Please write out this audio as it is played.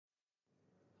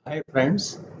Hi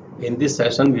friends, in this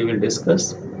session we will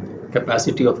discuss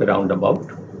capacity of a roundabout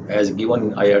as given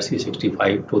in IRC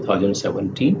 65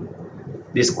 2017.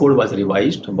 This code was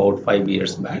revised about 5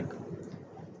 years back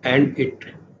and it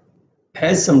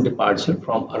has some departure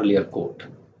from earlier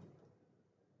code.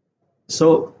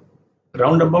 So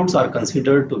roundabouts are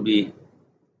considered to be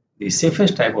the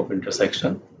safest type of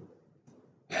intersection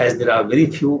as there are very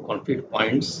few conflict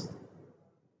points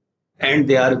and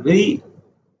they are very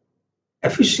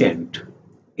efficient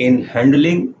in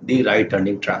handling the right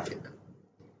turning traffic.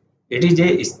 It is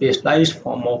a specialized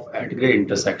form of at-grade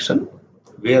intersection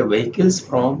where vehicles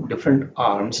from different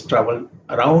arms travel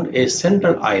around a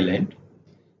central island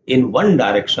in one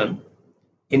direction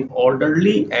in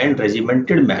orderly and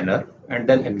regimented manner and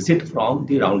then exit from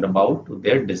the roundabout to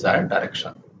their desired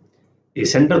direction. The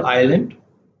central island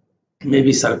may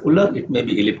be circular, it may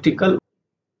be elliptical,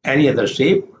 any other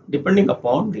shape depending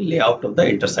upon the layout of the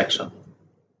intersection.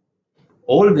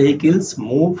 All vehicles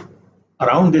move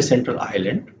around the central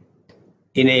island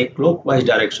in a clockwise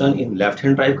direction in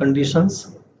left-hand drive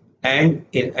conditions and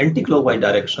in anti-clockwise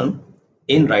direction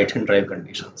in right-hand drive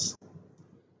conditions.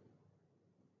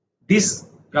 This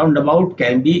roundabout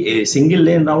can be a single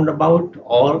lane roundabout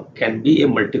or can be a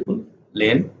multiple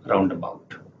lane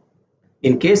roundabout.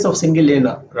 In case of single lane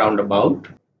roundabout,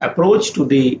 approach to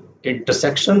the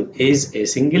intersection is a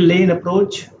single lane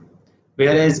approach,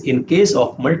 whereas in case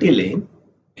of multi-lane,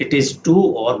 it is two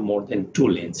or more than two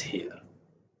lanes here.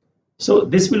 So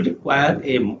this will require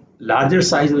a larger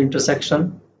size of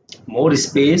intersection, more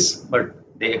space, but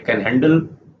they can handle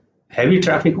heavy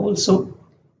traffic also.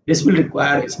 This will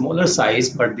require a smaller size,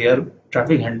 but their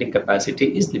traffic handling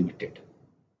capacity is limited.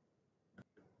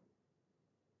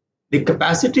 The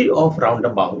capacity of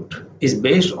roundabout is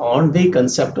based on the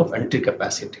concept of entry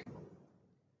capacity.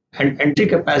 And entry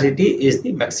capacity is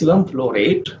the maximum flow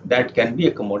rate that can be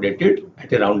accommodated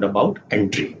at a roundabout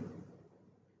entry.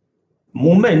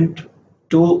 Movement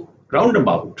to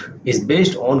roundabout is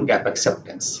based on gap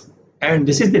acceptance, and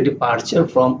this is the departure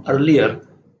from earlier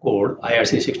code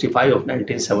IRC 65 of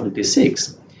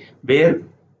 1976, where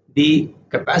the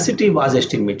capacity was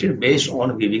estimated based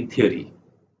on weaving theory.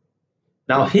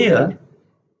 Now here,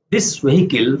 this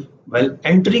vehicle, while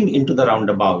entering into the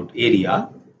roundabout area,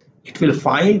 it will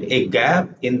find a gap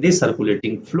in the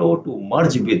circulating flow to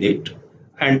merge with it,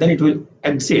 and then it will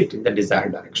exit in the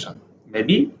desired direction,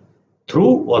 maybe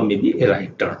through or maybe a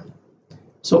right turn.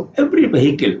 So every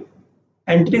vehicle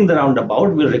entering the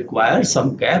roundabout will require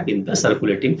some gap in the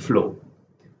circulating flow.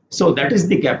 So that is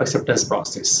the gap acceptance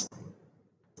process.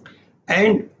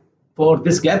 And for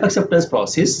this gap acceptance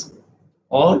process,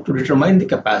 or to determine the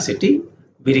capacity,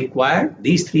 we require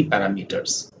these three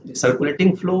parameters: the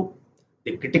circulating flow,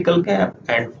 the critical gap,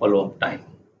 and follow-up time.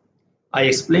 I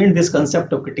explained this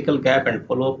concept of critical gap and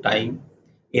follow-up time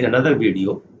in another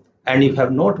video, and if you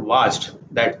have not watched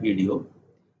that video,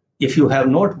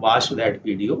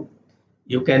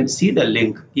 you can see the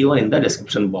link given in the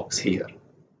description box here.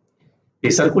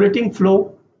 The circulating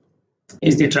flow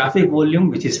is the traffic volume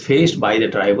which is faced by the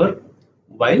driver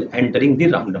while entering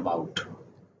the roundabout.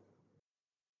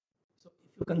 So if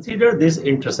you consider this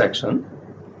intersection,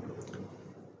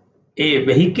 a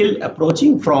vehicle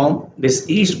approaching from this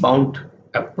eastbound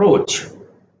approach,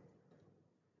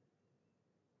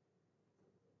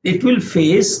 it will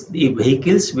face the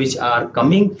vehicles which are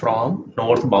coming from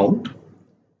northbound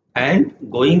and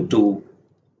going to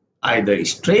either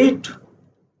straight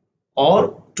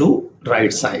or to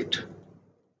right side.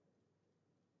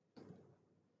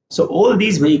 So all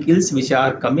these vehicles which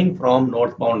are coming from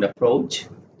northbound approach,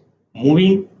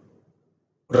 moving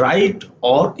right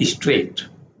or straight,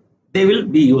 they will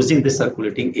be using the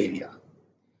circulating area.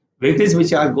 Vehicles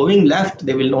which are going left,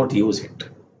 they will not use it.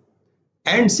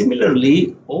 And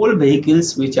similarly, all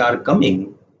vehicles which are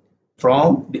coming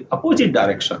from the opposite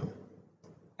direction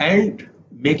and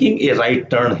making a right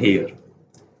turn here,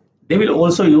 they will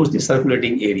also use the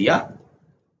circulating area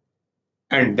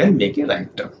and then make a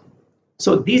right turn.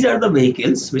 So these are the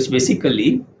vehicles which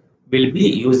basically will be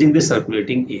using the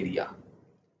circulating area.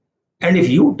 And if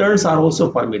U-turns are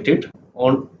also permitted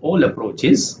on all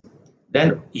approaches,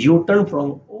 then U-turn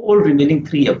from all remaining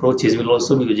three approaches will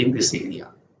also be using this area.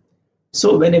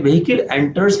 So when a vehicle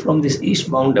enters from this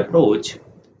eastbound approach,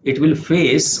 it will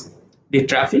face the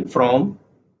traffic from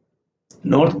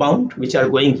northbound which are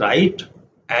going right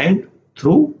and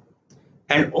through,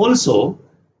 and also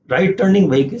right turning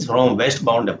vehicles from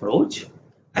westbound approach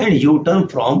and U-turn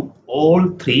from all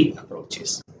three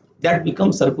approaches. That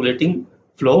becomes circulating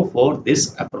flow for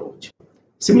this approach.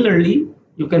 Similarly,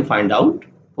 you can find out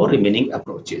for remaining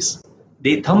approaches.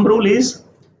 The thumb rule is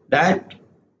that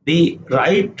the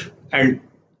right and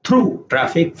through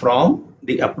traffic from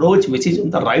the approach which is on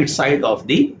the right side of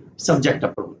the subject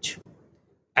approach,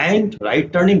 and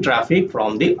right turning traffic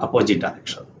from the opposite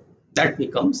direction. That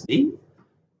becomes the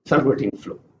circulating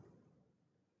flow.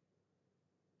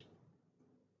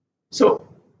 So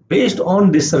based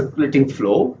on this circulating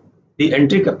flow, the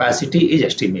entry capacity is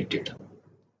estimated,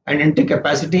 and entry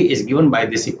capacity is given by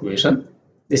this equation.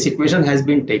 This equation has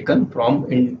been taken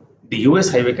from in the US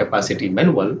Highway Capacity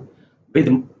Manual with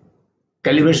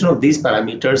calibration of these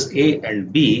parameters A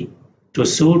and B to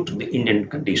suit the Indian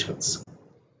conditions.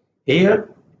 Here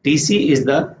TC is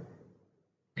the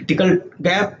critical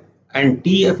gap and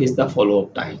TF is the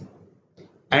follow-up time,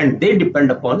 and they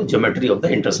depend upon the geometry of the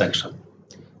intersection.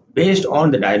 Based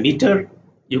on the diameter,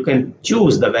 you can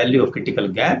choose the value of critical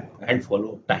gap and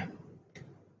follow-up time.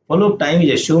 Follow-up time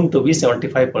is assumed to be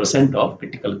 75% of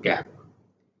critical gap.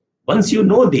 Once you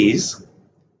know these,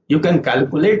 you can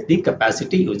calculate the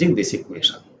capacity using this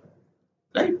equation.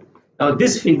 Right? Now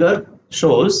this figure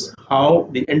shows how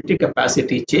the entry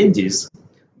capacity changes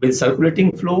with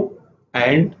circulating flow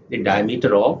and the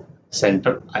diameter of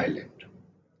center island.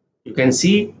 You can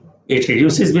see it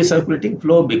reduces with circulating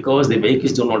flow because the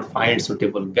vehicles do not find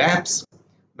suitable gaps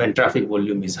when traffic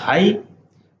volume is high,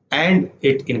 and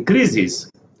it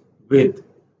increases with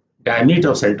diameter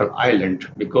of center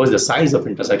island because the size of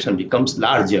intersection becomes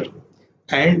larger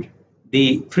and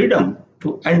the freedom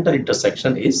to enter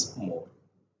intersection is more.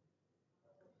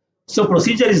 So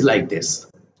procedure is like this.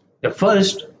 The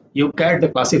first, you get the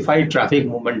classified traffic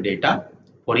movement data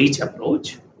for each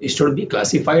approach. It should be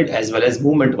classified as well as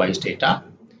movement wise data.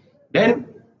 Then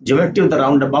geometry of the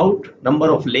roundabout,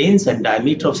 number of lanes and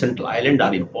diameter of central island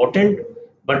are important,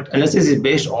 but analysis is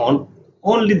based on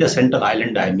only the central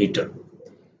island diameter.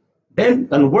 Then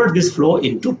convert this flow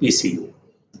into PCU.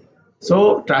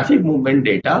 So traffic movement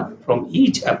data from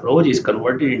each approach is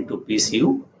converted into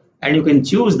PCU, and you can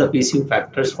choose the PCU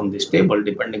factors from this table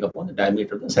depending upon the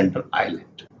diameter of the central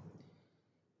island.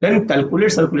 Then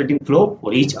calculate circulating flow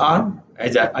for each arm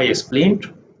as I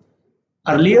explained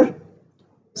earlier.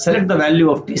 Select the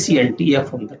value of TC and TF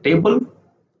from the table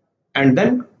and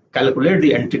then calculate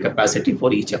the entry capacity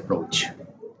for each approach.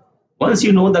 Once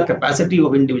you know the capacity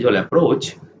of individual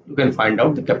approach, you can find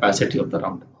out the capacity of the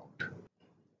roundabout.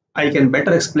 I can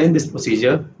better explain this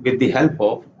procedure with the help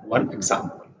of one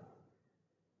example.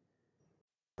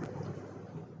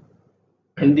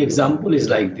 And the example is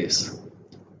like this.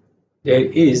 There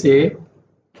is a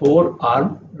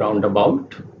 4-arm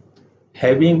roundabout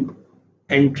having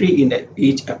entry in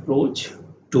each approach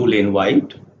 2 lane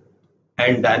wide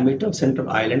and diameter of central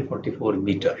island 44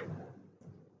 meter.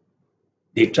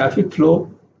 The traffic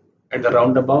flow at the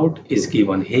roundabout is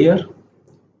given here.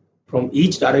 From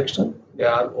each direction there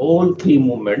are all 3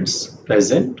 movements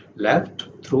present: left,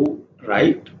 through,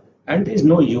 right, and there is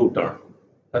no U-turn.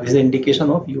 Now this is an indication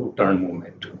of U-turn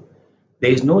movement.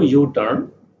 There is no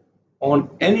U-turn on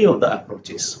any of the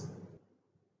approaches.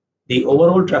 The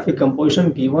overall traffic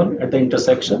composition given at the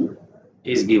intersection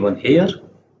is given here.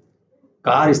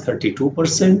 Car is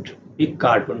 32%, big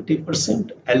car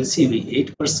 20%,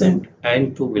 LCV 8%,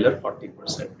 and two-wheeler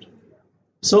 40%.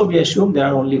 So we assume there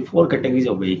are only 4 categories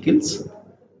of vehicles,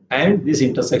 and this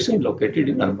intersection is located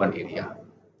in urban area.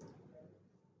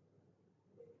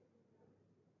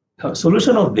 The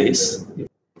solution of this,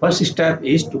 first step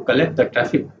is to collect the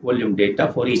traffic volume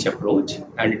data for each approach,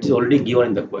 and it is already given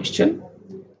in the question.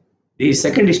 The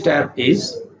second step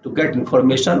is to get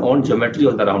information on geometry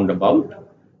of the roundabout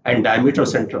and diameter of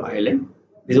central island.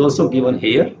 This is also given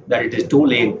here that it is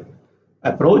 2-lane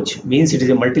approach, means it is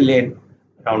a multi-lane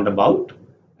roundabout,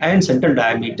 and central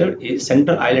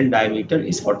island diameter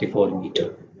is 44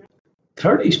 meter.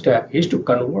 Third step is to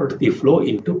convert the flow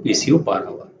into PCU per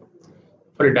hour.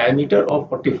 For a diameter of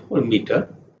 44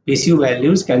 meter, PCU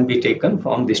values can be taken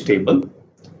from this table.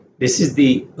 This is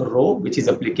the row which is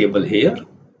applicable here,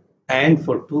 and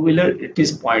for two-wheeler it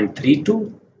is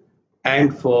 0.32,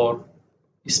 and for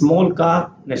small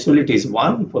car naturally it is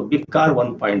 1, for big car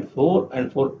 1.4,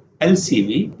 and for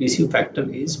LCV PCU factor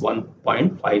is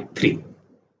 1.53.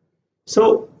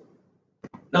 So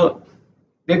now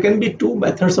there can be 2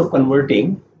 methods of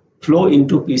converting flow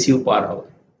into PCU per hour.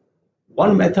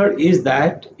 One method is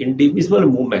that individual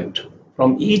movement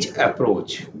from each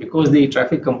approach, because the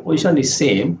traffic composition is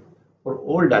same for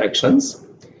all directions.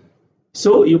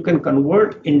 So you can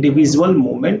convert individual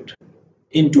movement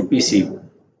into PCU.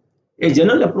 A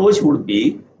general approach would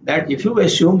be that if you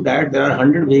assume that there are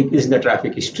 100 vehicles in the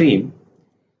traffic stream,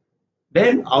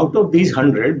 then out of these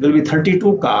 100 there will be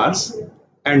 32 cars,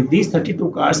 and these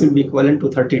 32 cars will be equivalent to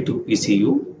 32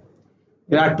 PCU.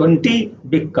 There are 20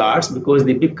 big cars because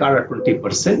the big car are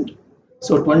 20%.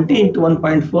 So 20 into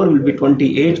 1.4 will be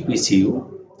 28 PCU.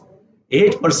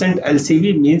 8%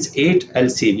 LCV means 8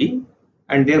 LCV,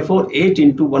 and therefore 8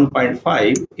 into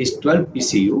 1.5 is 12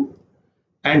 PCU,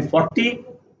 and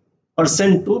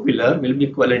 40% two-wheeler will be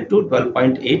equivalent to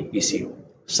 12.8 PCU.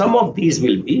 Sum of these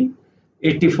will be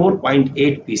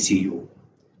 84.8 PCU.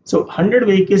 So 100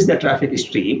 vehicles the traffic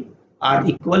stream are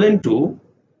equivalent to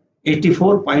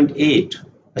 84.8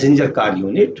 passenger car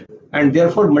unit, and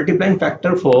therefore multiplying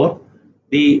factor for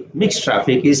the mixed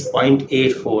traffic is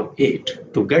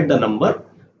 0.848 to get the number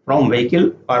from vehicle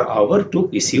per hour to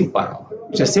PCU per hour.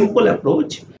 It's a simple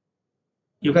approach.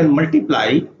 You can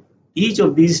multiply each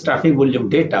of these traffic volume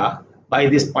data by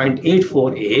this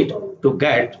 0.848 to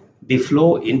get the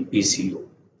flow in PCU.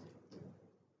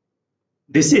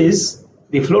 This is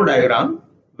the flow diagram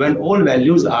when all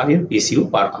values are in PCU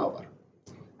per hour.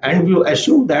 And we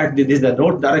assume that this is the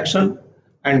north direction,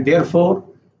 and therefore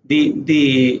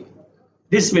this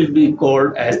will be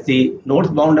called as the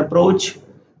northbound approach,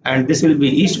 and this will be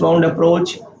eastbound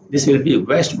approach, this will be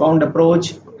westbound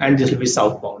approach, and this will be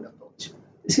southbound approach.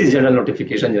 This is general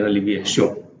notification, generally we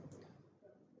assume.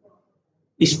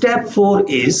 Step 4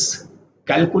 is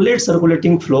calculate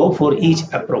circulating flow for each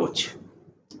approach.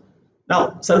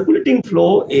 Now, circulating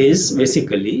flow is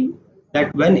basically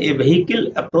that when a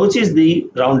vehicle approaches the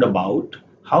roundabout,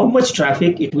 how much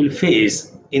traffic it will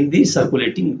face in the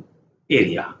circulating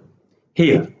area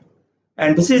here.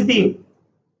 And this is the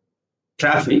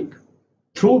traffic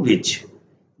through which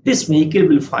this vehicle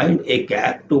will find a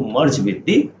gap to merge with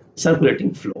the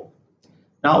circulating flow.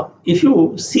 Now, if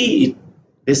you see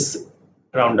this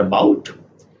roundabout,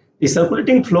 the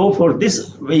circulating flow for this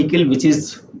vehicle which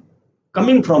is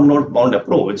coming from northbound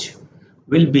approach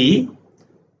will be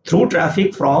through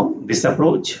traffic from this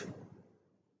approach,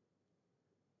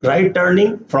 right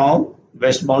turning from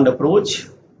westbound approach,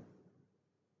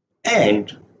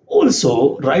 and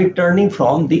also right turning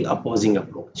from the opposing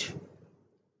approach.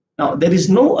 Now, there is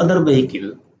no other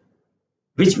vehicle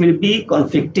which will be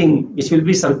conflicting, which will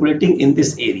be circulating in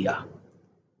this area.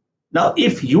 Now,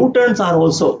 if U-turns are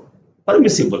also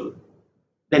permissible,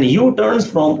 then U-turns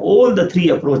from all the three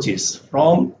approaches,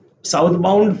 from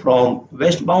southbound, from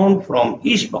westbound, from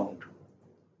eastbound,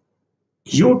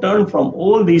 U-turn from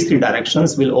all these three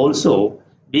directions will also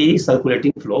be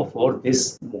circulating flow for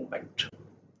this movement.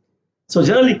 So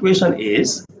general equation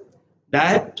is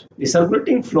that the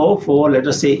circulating flow for, let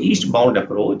us say, eastbound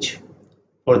approach,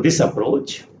 for this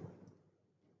approach,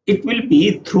 it will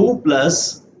be through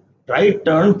plus right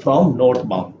turn from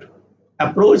northbound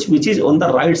approach, which is on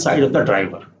the right side of the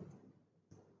driver.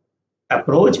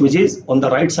 Approach which is on the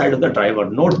right side of the driver,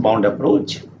 northbound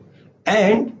approach,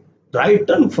 and right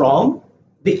turn from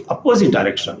the opposite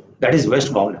direction, that is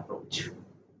westbound approach.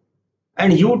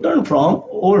 And U-turn from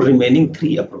all remaining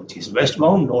three approaches,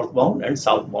 westbound, northbound, and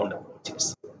southbound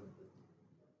approaches.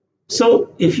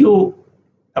 So if you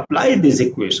apply this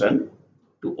equation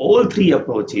to all three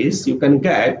approaches, you can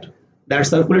get that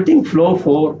circulating flow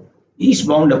for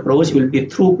eastbound approach will be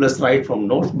through plus right from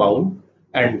northbound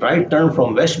and right turn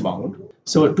from westbound.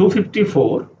 So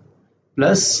 254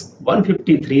 plus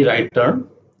 153 right turn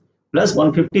plus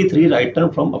 153 right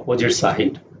turn from opposite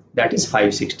side, that is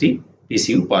 560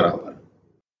 PCU per hour.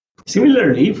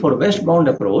 Similarly, for westbound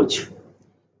approach,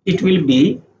 it will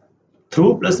be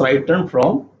through plus right turn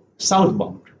from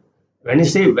southbound. When you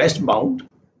say westbound,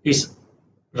 its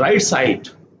right side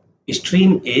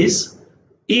stream is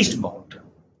eastbound.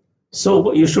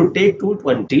 So you should take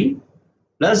 220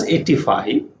 plus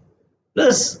 85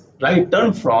 plus right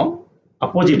turn from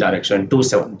opposite direction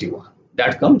 271.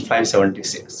 That comes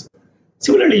 576.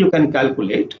 Similarly, you can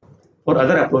calculate for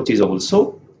other approaches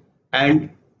also, and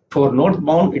for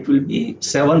northbound it will be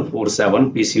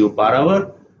 747 PCU per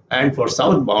hour, and for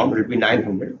southbound it will be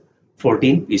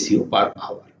 914 PCU per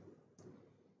hour.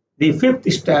 The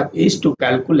fifth step is to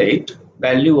calculate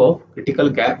value of critical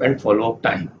gap and follow-up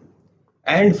time.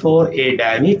 And for a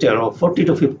diameter of 40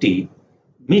 to 50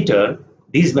 meter,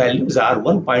 these values are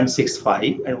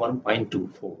 1.65 and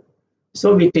 1.24.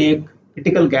 So we take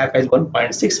critical gap as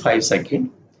 1.65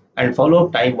 second and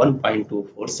follow-up time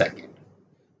 1.24 second.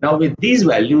 Now with these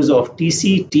values of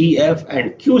TC, TF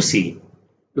and QC,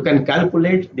 you can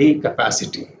calculate the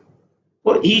capacity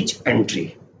for each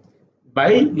entry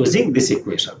by using this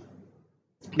equation.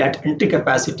 That entry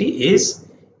capacity is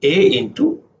A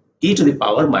into e to the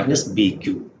power minus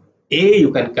BQ. A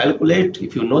you can calculate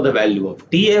if you know the value of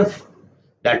TF,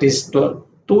 that is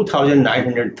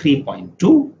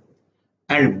 2903.2,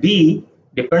 and B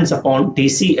depends upon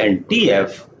TC and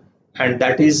TF, and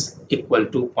that is equal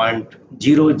to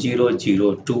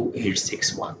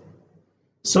 0.0002861.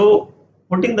 So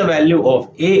putting the value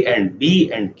of A and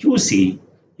B and QC,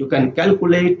 you can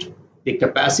calculate the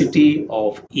capacity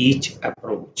of each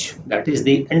approach. That is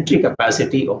the entry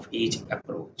capacity of each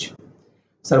approach.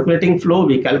 Circulating flow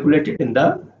we calculated in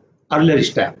the earlier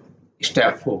step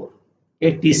 4.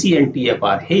 Okay, TC and TF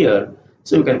are here,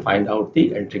 so you can find out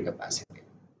the entry capacity.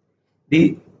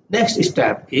 The next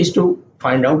step is to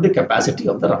find out the capacity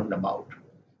of the roundabout.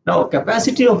 Now,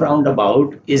 capacity of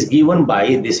roundabout is given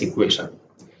by this equation.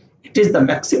 It is the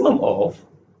maximum of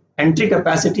entry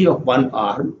capacity of one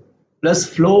arm plus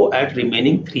flow at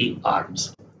remaining 3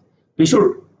 arms. We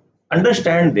should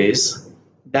understand this,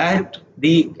 that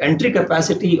the entry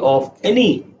capacity of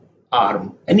any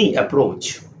arm, any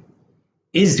approach,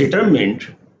 is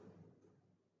determined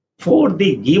for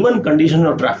the given condition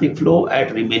of traffic flow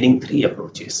at remaining 3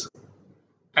 approaches.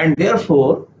 And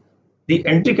therefore, the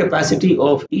entry capacity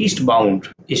of eastbound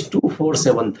is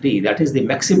 2473. That is the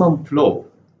maximum flow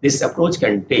this approach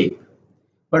can take.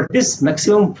 But this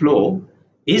maximum flow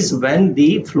is when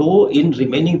the flow in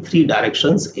remaining 3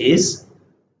 directions is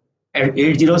at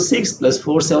 806 plus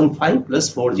 475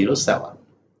 plus 407.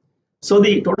 So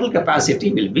the total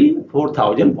capacity will be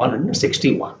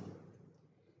 4161.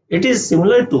 It is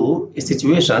similar to a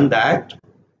situation that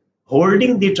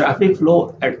holding the traffic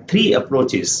flow at 3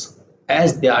 approaches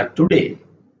as they are today,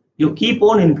 you keep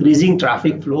on increasing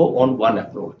traffic flow on one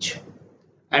approach.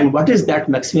 And what is that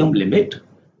maximum limit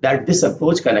that this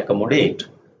approach can accommodate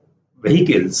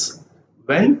vehicles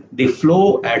when the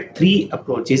flow at 3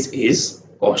 approaches is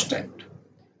constant?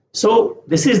 So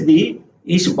this is the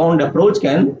eastbound approach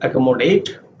can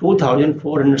accommodate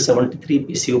 2473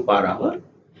 PCU per hour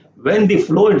when the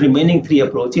flow in remaining 3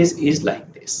 approaches is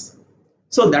like this.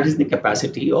 So that is the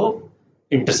capacity of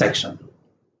intersection.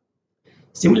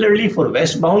 Similarly, for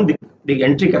westbound, the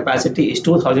entry capacity is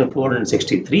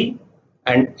 2463,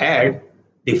 and add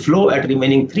the flow at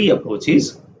remaining 3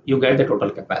 approaches, you get the total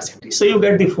capacity. So you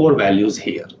get the 4 values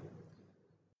here.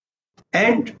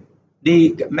 And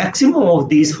the maximum of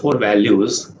these 4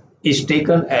 values is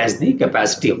taken as the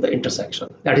capacity of the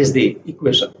intersection. That is the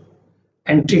equation.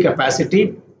 Entry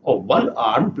capacity of one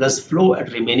arm plus flow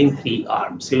at remaining 3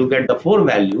 arms. So you get the 4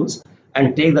 values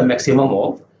and take the maximum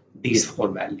of these 4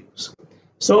 values.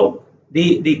 So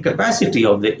the capacity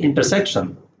of the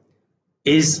intersection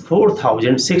is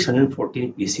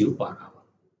 4614 PCU per hour.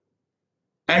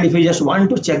 And if you just want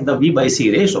to check the V by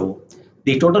C ratio,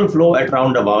 the total flow at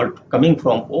roundabout coming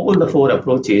from all the 4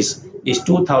 approaches is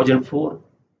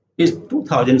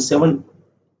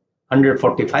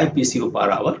 2745 PCU per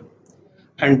hour,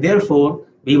 and therefore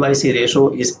V by C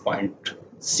ratio is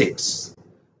 0.6.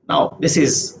 Now this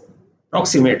is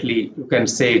approximately, you can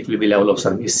say it will be level of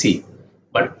service C,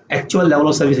 but actual level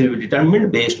of service will be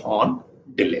determined based on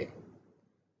delay.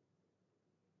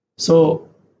 So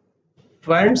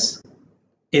friends,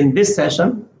 in this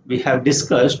session we have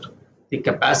discussed the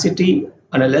capacity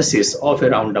analysis of a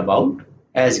roundabout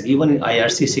as given in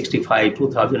IRC 65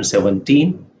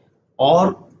 2017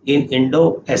 or in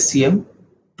Indo SCM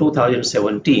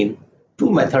 2017. 2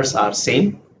 methods are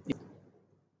same.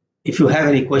 If you have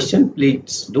any question,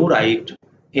 please do write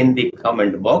in the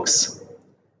comment box,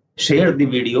 share the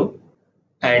video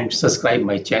and subscribe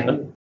my channel.